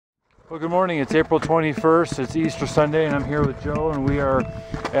Well, good morning. It's April 21st. It's Easter Sunday, and I'm here with Joe, and we are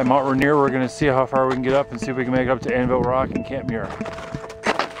at Mount Rainier. We're going to see how far we can get up and see if we can make it up to Anvil Rock and Camp Muir.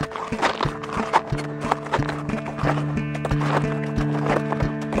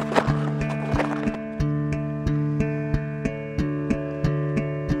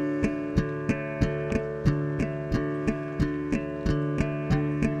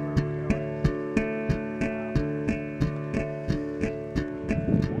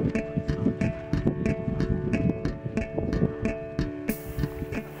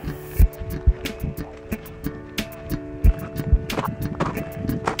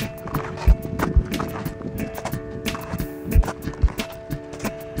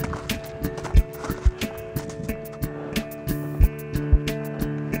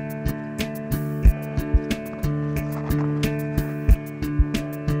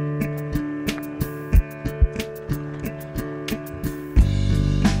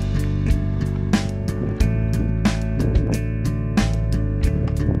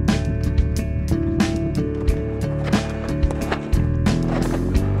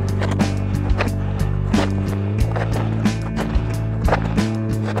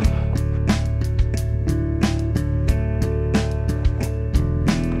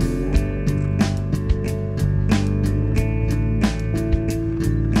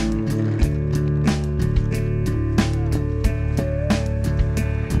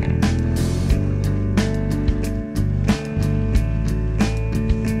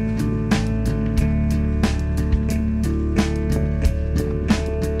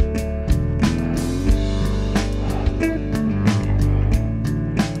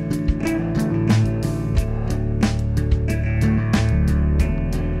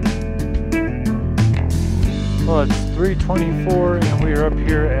 Well, it's 3:24 and we are up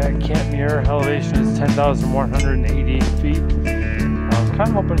here at Camp Muir. Elevation is 10,188 feet. I was kind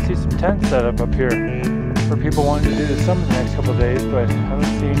of hoping to see some tents set up here for people wanting to do the summit the next couple of days, but I don't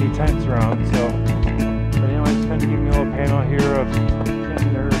see any tents around. So, but anyway, just kind of giving you a little panel here of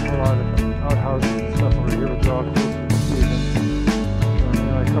Camp Muir. There's a lot of outhouses and stuff over here, which are all close to the season.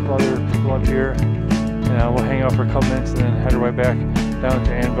 A couple other people up here, and we'll hang out for a couple minutes and then head our way back down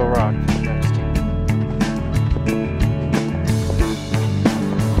to Anvil Rock next.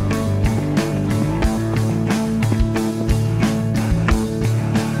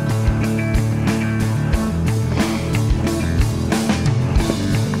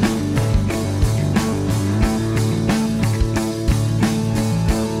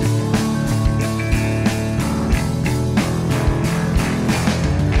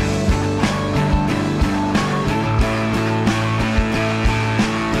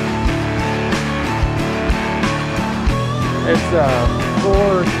 It's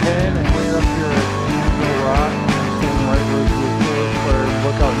 4:10 and we're up here at Anvil Rock. I'm standing right where the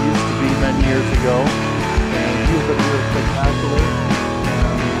lookout used to be many years ago. And the views up here are spectacular.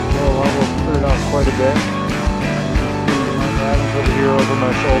 We'll clear it out quite a bit. Adam's over here over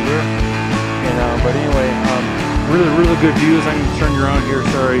my shoulder. And but anyway, really good views. I'm going to turn you around here.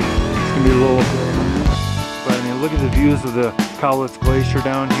 Sorry, it's going to be a little bit. But I mean, look at the views of the Cowlitz Glacier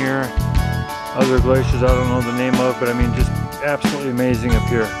down here. Other glaciers I don't know the name of, but I mean just absolutely amazing up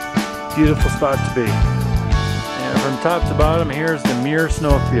here. Beautiful spot to be. And from top to bottom, here's the Muir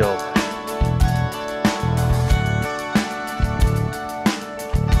snowfield.